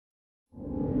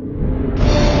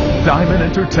Diamond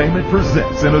Entertainment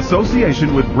presents in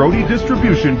association with Brody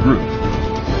Distribution Group.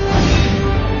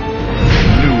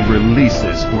 New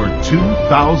releases for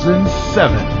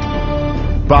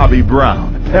 2007. Bobby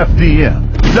Brown,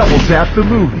 FDM, Double Tap the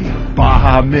Movie,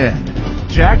 Baha Men,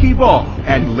 Jackie Ball,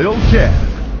 and Lil Kev.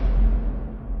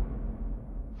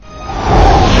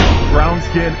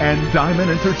 Brownskin and Diamond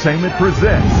Entertainment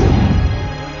presents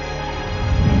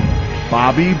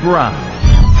Bobby Brown.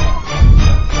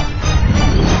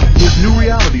 His new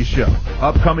reality show,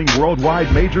 upcoming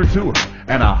worldwide major tour,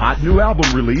 and a hot new album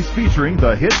release featuring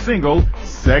the hit single,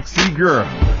 Sexy Girl.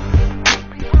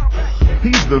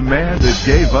 He's the man that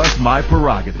gave us My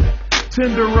Prerogative,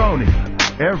 Tenderoni,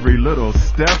 Every Little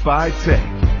Step I Take,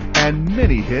 and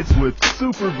many hits with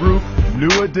supergroup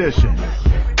New Edition.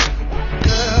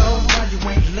 Girl, why you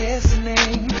ain't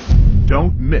listening?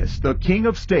 Don't miss the King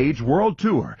of Stage World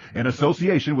Tour in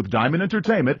association with Diamond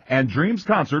Entertainment and Dreams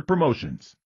Concert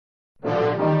Promotions.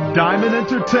 Diamond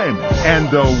Entertainment and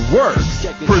The Works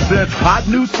presents hot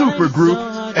new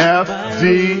supergroup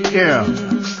FDM.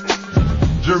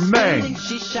 Jermaine,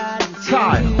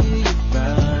 Kyle,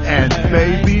 and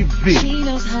Baby V.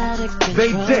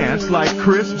 They dance like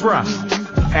Chris Brown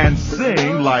and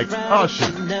sing like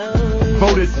Usher.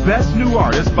 Voted Best New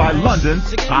Artist by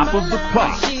London's Top of the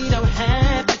Pops.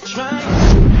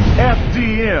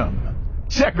 FDM.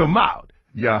 Check them out.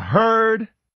 You heard?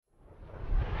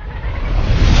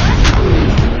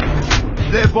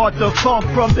 They bought the funk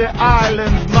from the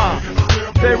islands, man.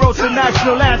 They wrote the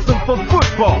national anthem for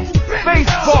football,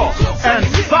 baseball, and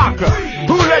soccer.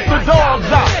 Who let the dogs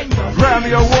out?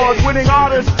 Grammy Award-winning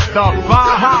artist, the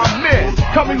Baha Men,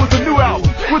 coming with a new album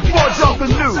with more jump than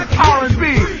new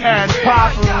R&B and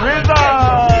pop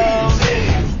rhythm.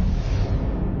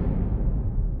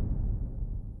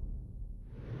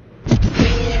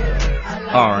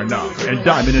 R&R and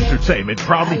Diamond Entertainment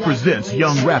proudly presents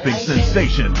young rapping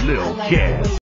sensation Lil Kev.